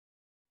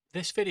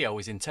This video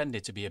is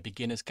intended to be a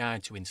beginner's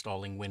guide to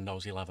installing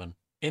Windows 11.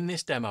 In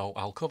this demo,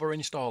 I'll cover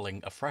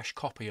installing a fresh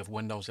copy of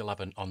Windows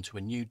 11 onto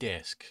a new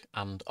disk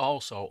and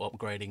also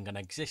upgrading an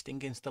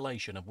existing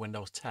installation of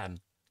Windows 10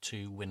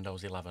 to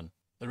Windows 11.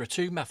 There are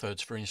two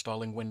methods for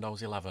installing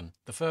Windows 11.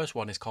 The first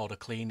one is called a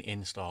clean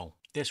install.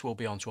 This will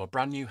be onto a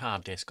brand new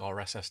hard disk or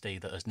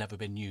SSD that has never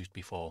been used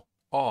before,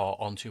 or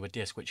onto a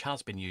disk which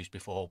has been used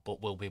before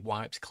but will be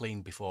wiped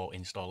clean before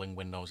installing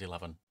Windows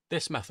 11.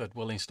 This method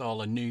will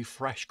install a new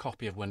fresh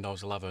copy of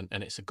Windows 11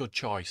 and it's a good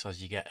choice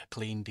as you get a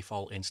clean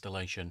default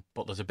installation,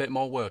 but there's a bit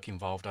more work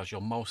involved as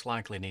you'll most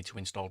likely need to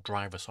install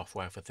driver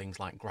software for things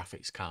like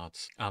graphics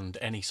cards and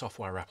any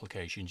software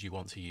applications you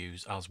want to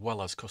use, as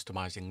well as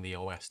customizing the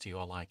OS to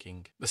your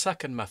liking. The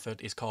second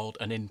method is called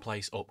an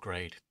in-place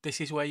upgrade.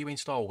 This is where you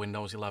install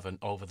Windows 11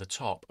 over the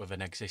top of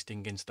an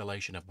existing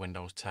installation of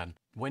Windows 10.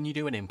 When you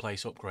do an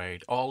in-place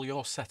upgrade, all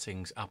your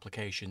settings,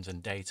 applications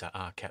and data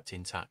are kept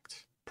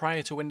intact.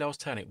 Prior to Windows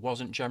 10, it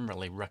wasn't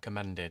generally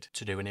recommended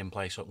to do an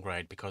in-place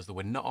upgrade because they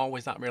were not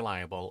always that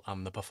reliable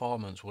and the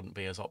performance wouldn't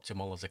be as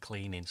optimal as a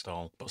clean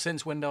install. But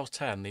since Windows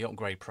 10, the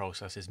upgrade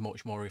process is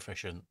much more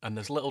efficient and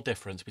there's little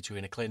difference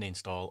between a clean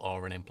install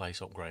or an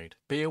in-place upgrade.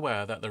 Be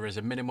aware that there is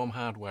a minimum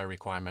hardware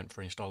requirement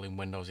for installing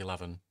Windows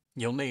 11.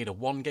 You'll need a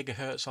 1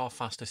 GHz or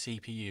faster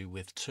CPU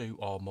with 2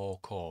 or more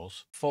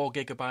cores, 4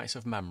 GB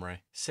of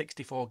memory,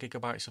 64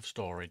 GB of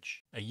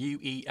storage, a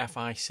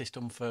UEFI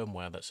system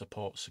firmware that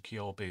supports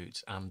secure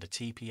boot and a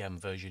TPM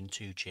version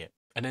 2 chip.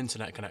 An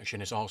internet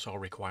connection is also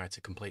required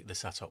to complete the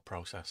setup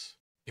process.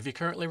 If you're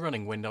currently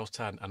running Windows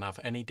 10 and have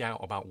any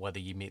doubt about whether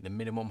you meet the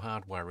minimum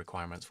hardware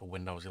requirements for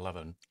Windows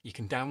 11, you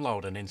can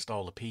download and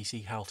install the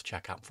PC Health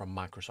Check app from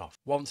Microsoft.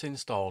 Once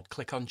installed,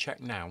 click on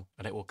Check Now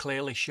and it will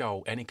clearly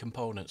show any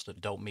components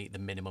that don't meet the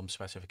minimum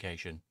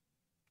specification.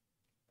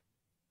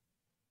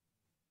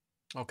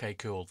 Okay,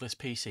 cool, this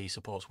PC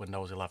supports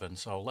Windows 11,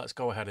 so let's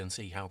go ahead and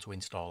see how to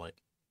install it.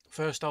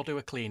 First, I'll do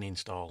a clean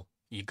install.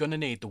 You're going to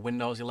need the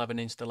Windows 11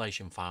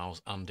 installation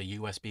files and a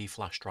USB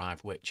flash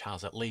drive which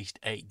has at least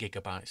 8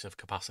 GB of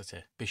capacity.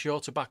 Be sure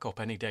to back up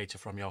any data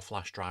from your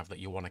flash drive that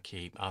you want to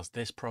keep, as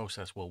this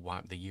process will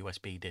wipe the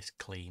USB disk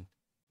clean.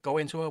 Go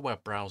into a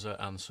web browser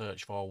and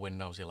search for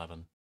Windows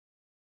 11.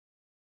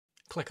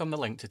 Click on the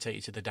link to take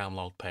you to the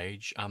download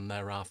page and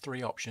there are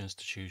 3 options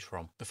to choose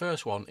from. The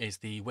first one is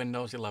the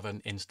Windows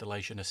 11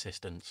 Installation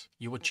Assistance.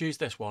 You would choose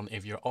this one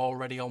if you're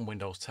already on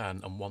Windows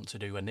 10 and want to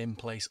do an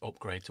in-place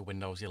upgrade to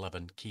Windows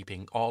 11,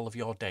 keeping all of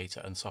your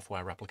data and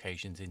software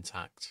applications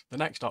intact. The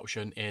next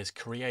option is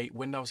Create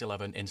Windows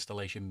 11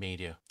 Installation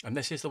Media, and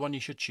this is the one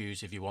you should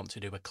choose if you want to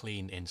do a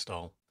clean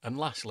install. And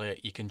lastly,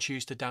 you can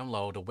choose to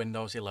download a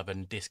Windows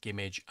 11 disk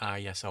image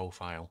ISO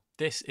file.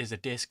 This is a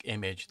disk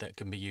image that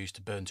can be used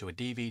to burn to a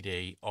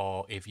DVD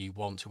or if you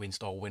want to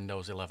install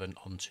Windows 11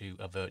 onto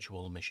a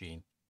virtual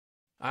machine.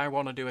 I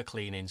want to do a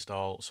clean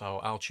install, so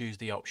I'll choose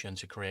the option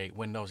to create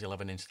Windows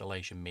 11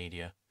 installation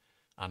media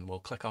and we'll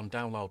click on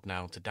Download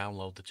Now to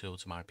download the tool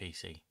to my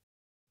PC.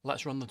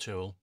 Let's run the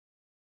tool.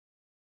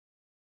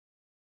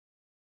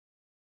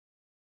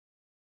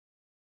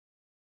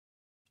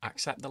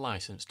 Accept the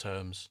license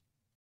terms.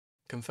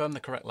 Confirm the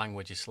correct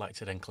language is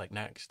selected and click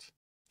Next.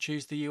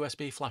 Choose the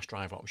USB flash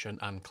drive option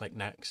and click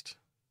Next.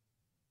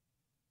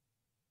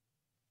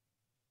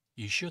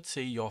 You should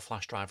see your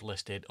flash drive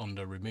listed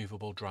under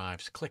Removable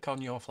Drives. Click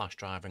on your flash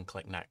drive and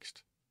click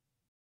Next.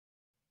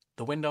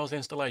 The Windows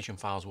installation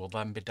files will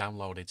then be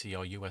downloaded to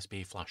your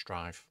USB flash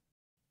drive.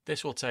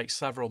 This will take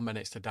several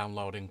minutes to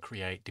download and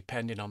create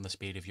depending on the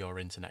speed of your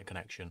internet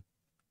connection.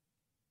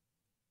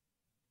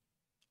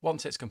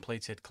 Once it's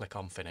completed, click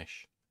on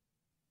Finish.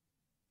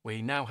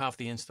 We now have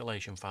the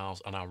installation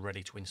files and are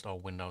ready to install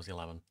Windows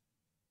 11.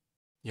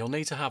 You'll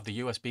need to have the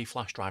USB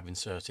flash drive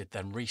inserted,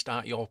 then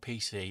restart your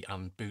PC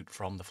and boot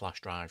from the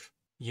flash drive.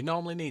 You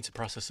normally need to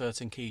press a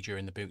certain key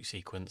during the boot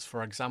sequence,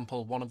 for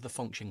example one of the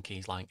function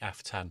keys like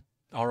F10,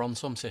 or on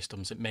some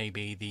systems it may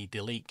be the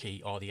delete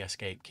key or the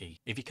escape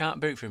key. If you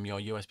can't boot from your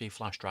USB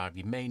flash drive,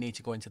 you may need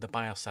to go into the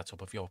BIOS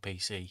setup of your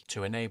PC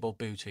to enable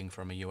booting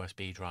from a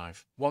USB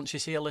drive. Once you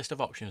see a list of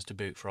options to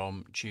boot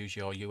from, choose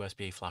your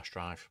USB flash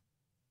drive.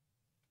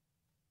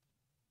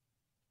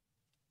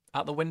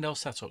 At the Windows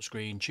Setup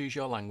screen, choose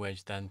your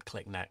language, then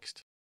click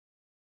Next.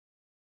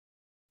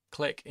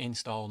 Click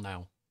Install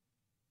Now.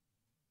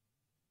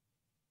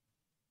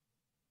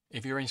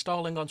 If you're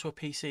installing onto a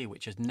PC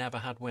which has never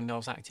had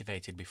Windows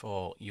activated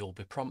before, you'll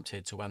be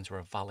prompted to enter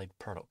a valid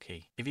product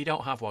key. If you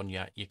don't have one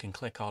yet, you can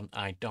click on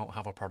I don't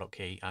have a product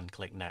key and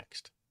click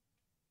Next.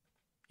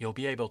 You'll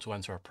be able to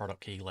enter a product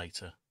key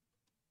later.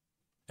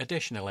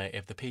 Additionally,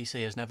 if the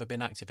PC has never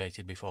been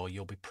activated before,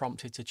 you'll be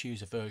prompted to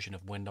choose a version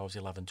of Windows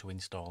 11 to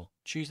install.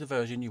 Choose the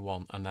version you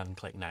want and then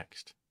click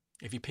Next.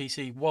 If your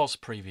PC was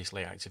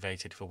previously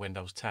activated for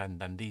Windows 10,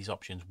 then these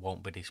options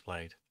won't be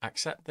displayed.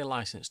 Accept the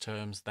license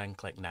terms, then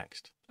click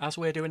Next. As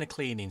we're doing a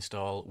clean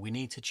install, we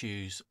need to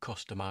choose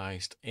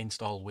Customized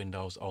Install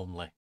Windows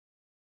Only.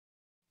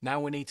 Now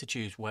we need to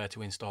choose where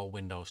to install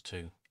Windows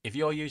to. If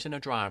you're using a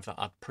drive that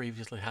had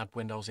previously had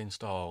Windows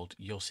installed,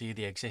 you'll see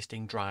the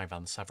existing drive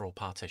and several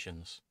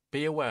partitions.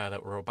 Be aware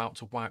that we're about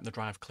to wipe the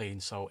drive clean,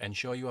 so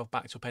ensure you have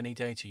backed up any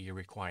data you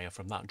require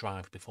from that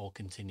drive before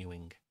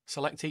continuing.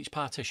 Select each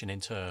partition in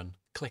turn,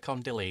 click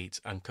on Delete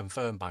and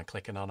confirm by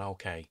clicking on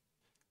OK,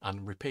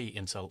 and repeat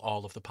until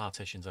all of the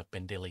partitions have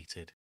been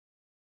deleted.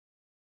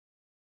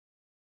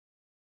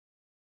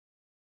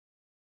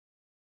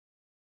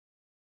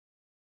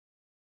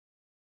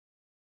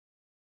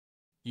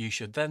 You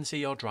should then see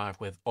your drive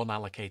with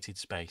unallocated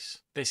space.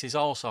 This is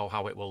also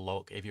how it will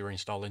look if you're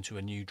installing to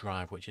a new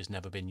drive which has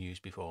never been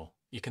used before.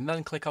 You can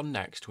then click on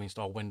Next to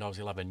install Windows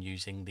 11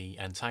 using the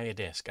entire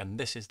disk, and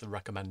this is the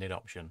recommended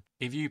option.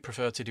 If you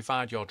prefer to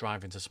divide your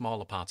drive into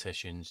smaller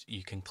partitions,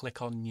 you can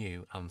click on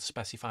New and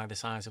specify the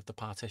size of the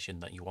partition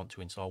that you want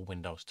to install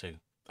Windows to.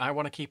 I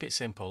want to keep it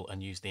simple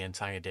and use the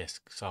entire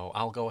disk, so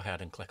I'll go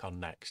ahead and click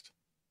on Next.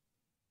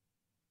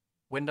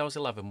 Windows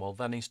 11 will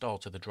then install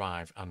to the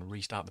drive and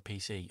restart the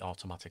PC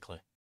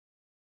automatically.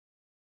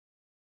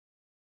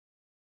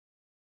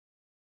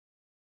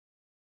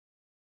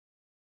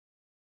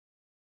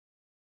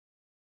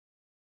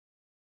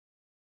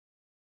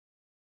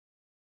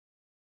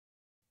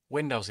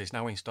 Windows is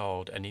now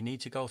installed and you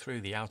need to go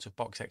through the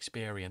out-of-box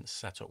experience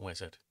setup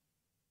wizard.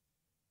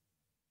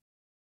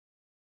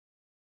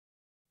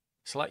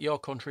 Select your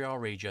country or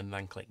region,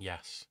 then click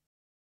Yes.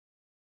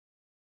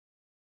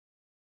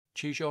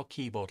 Choose your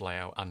keyboard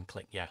layout and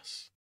click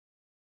Yes.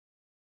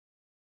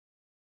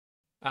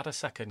 Add a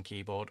second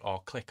keyboard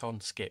or click on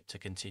Skip to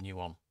continue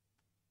on.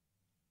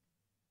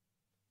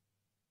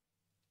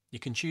 You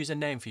can choose a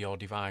name for your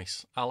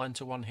device. I'll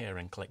enter one here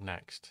and click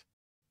Next.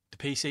 The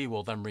PC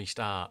will then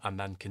restart and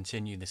then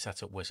continue the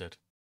setup wizard.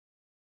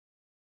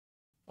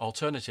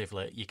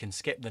 Alternatively, you can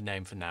skip the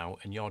name for now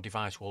and your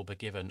device will be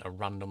given a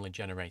randomly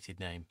generated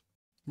name.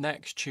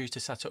 Next, choose to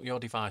set up your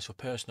device for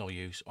personal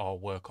use or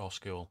work or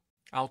school.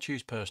 I'll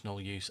choose personal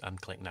use and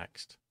click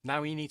Next.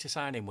 Now you need to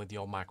sign in with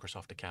your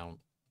Microsoft account.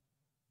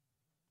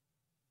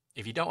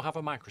 If you don't have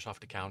a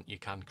Microsoft account, you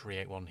can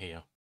create one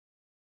here.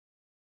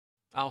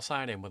 I'll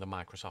sign in with a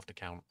Microsoft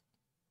account.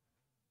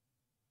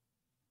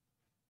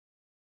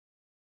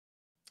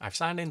 I've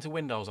signed into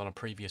Windows on a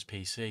previous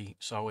PC,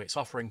 so it's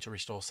offering to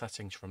restore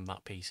settings from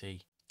that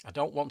PC. I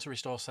don't want to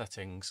restore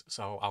settings,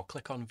 so I'll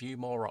click on View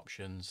More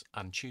Options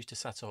and choose to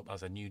set up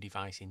as a new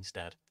device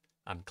instead,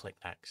 and click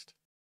Next.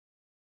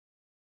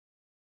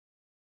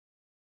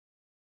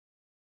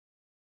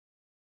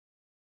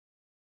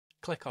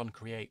 Click on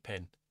Create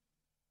PIN.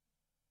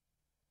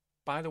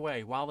 By the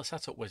way, while the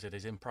setup wizard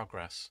is in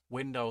progress,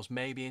 Windows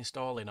may be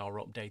installing or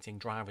updating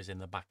drivers in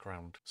the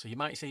background, so you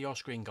might see your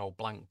screen go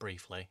blank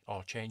briefly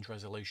or change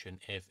resolution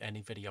if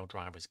any video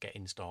drivers get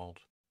installed.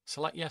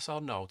 Select Yes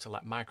or No to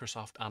let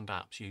Microsoft and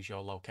apps use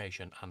your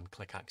location and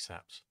click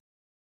Accept.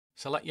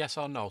 Select Yes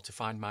or No to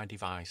find my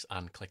device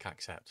and click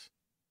Accept.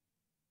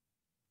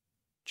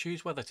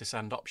 Choose whether to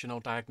send optional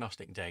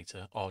diagnostic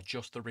data or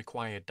just the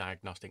required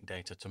diagnostic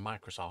data to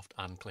Microsoft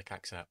and click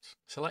Accept.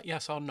 Select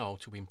Yes or No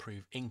to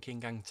improve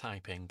inking and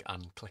typing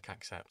and click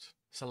Accept.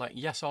 Select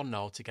Yes or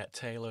No to get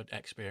tailored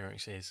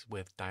experiences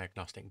with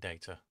diagnostic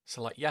data.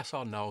 Select Yes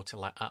or No to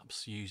let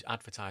apps use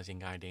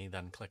Advertising ID,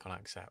 then click on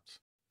Accept.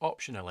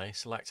 Optionally,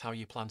 select how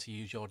you plan to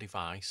use your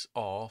device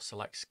or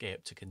select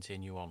Skip to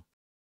continue on.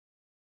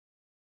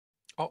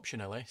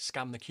 Optionally,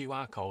 scan the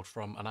QR code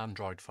from an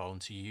Android phone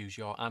to use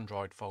your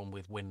Android phone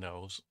with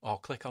Windows, or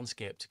click on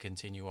Skip to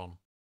continue on.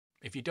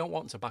 If you don't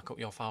want to back up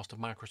your files to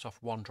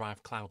Microsoft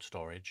OneDrive Cloud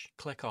Storage,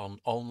 click on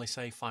Only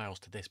Save Files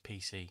to this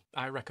PC.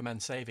 I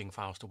recommend saving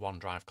files to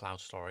OneDrive Cloud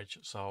Storage,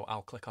 so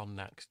I'll click on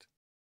Next.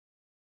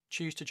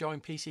 Choose to join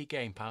PC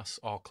Game Pass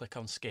or click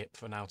on Skip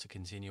for now to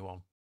continue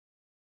on.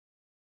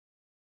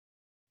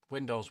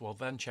 Windows will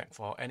then check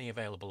for any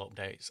available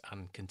updates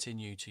and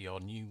continue to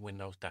your new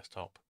Windows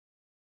desktop.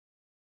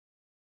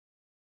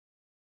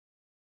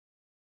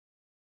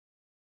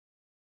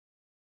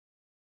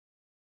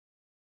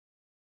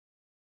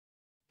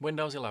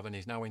 Windows 11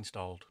 is now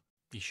installed.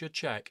 You should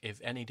check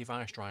if any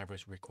device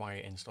drivers require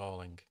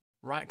installing.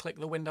 Right-click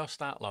the Windows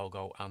Start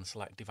logo and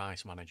select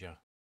Device Manager.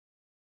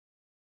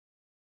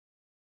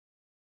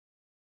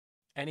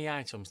 Any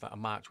items that are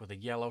marked with a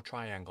yellow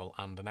triangle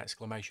and an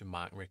exclamation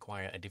mark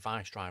require a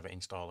device driver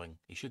installing.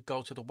 You should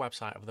go to the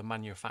website of the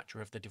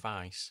manufacturer of the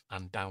device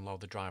and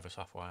download the driver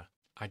software.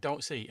 I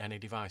don't see any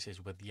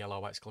devices with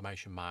yellow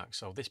exclamation marks,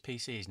 so this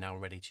PC is now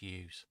ready to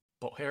use.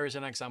 But here is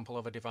an example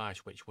of a device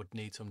which would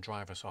need some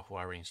driver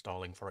software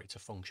installing for it to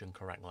function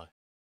correctly.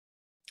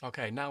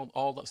 Okay, now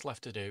all that's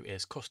left to do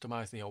is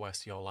customize the OS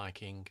to your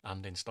liking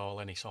and install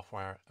any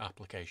software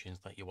applications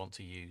that you want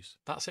to use.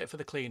 That's it for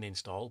the clean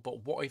install,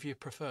 but what if you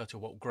prefer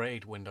to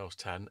upgrade Windows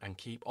 10 and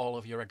keep all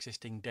of your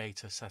existing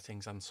data,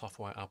 settings and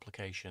software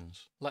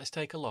applications? Let's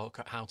take a look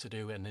at how to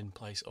do an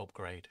in-place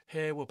upgrade.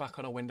 Here we're back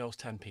on a Windows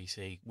 10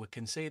 PC. We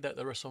can see that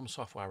there are some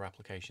software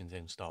applications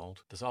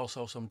installed. There's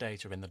also some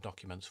data in the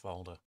Documents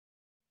folder.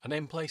 An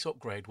in-place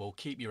upgrade will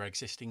keep your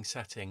existing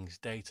settings,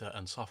 data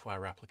and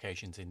software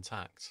applications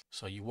intact,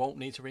 so you won't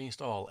need to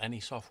reinstall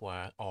any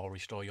software or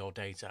restore your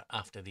data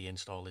after the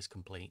install is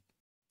complete.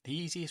 The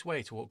easiest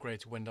way to upgrade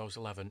to Windows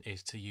 11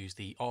 is to use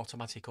the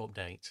automatic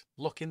update.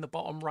 Look in the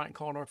bottom right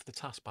corner of the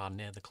taskbar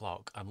near the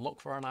clock and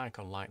look for an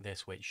icon like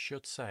this which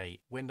should say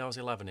Windows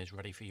 11 is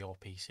ready for your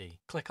PC.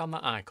 Click on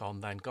that icon,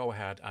 then go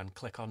ahead and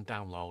click on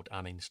download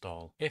and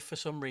install. If for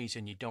some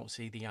reason you don't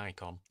see the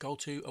icon, go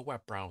to a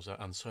web browser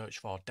and search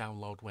for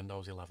download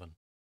Windows 11.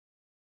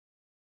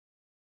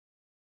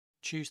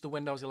 Choose the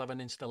Windows 11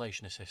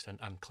 Installation Assistant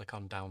and click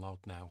on Download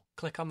Now.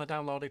 Click on the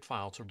downloaded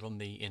file to run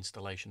the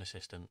Installation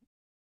Assistant.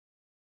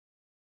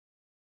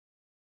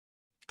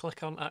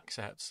 Click on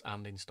Accepts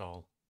and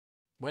Install.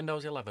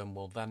 Windows 11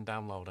 will then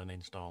download and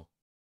install.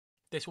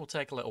 This will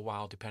take a little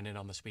while depending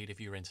on the speed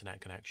of your internet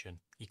connection.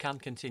 You can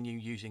continue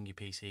using your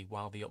PC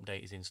while the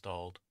update is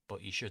installed,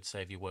 but you should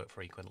save your work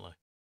frequently.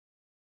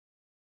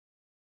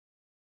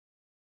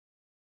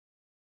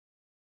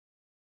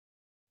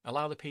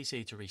 Allow the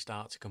PC to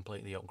restart to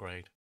complete the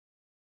upgrade.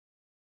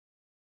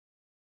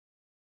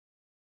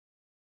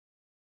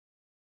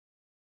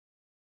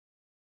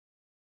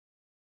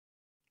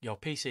 Your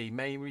PC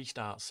may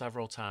restart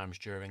several times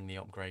during the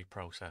upgrade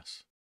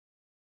process.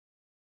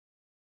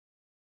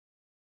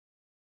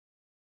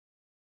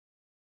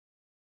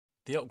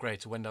 The upgrade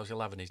to Windows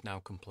 11 is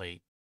now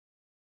complete.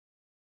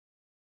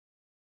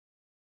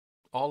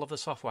 All of the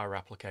software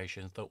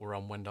applications that were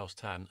on Windows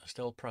 10 are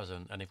still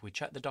present, and if we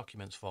check the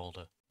Documents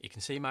folder, you can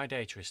see my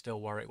data is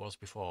still where it was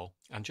before.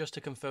 And just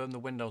to confirm the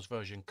Windows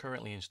version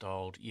currently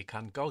installed, you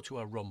can go to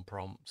a run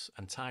prompt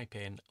and type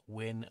in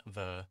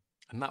WinVer,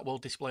 and that will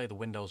display the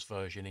Windows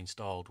version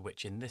installed,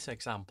 which in this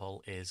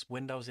example is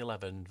Windows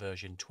 11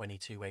 version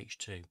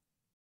 22H2.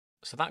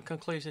 So that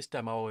concludes this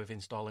demo of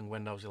installing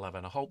Windows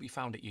 11. I hope you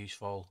found it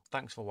useful.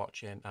 Thanks for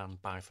watching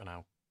and bye for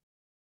now.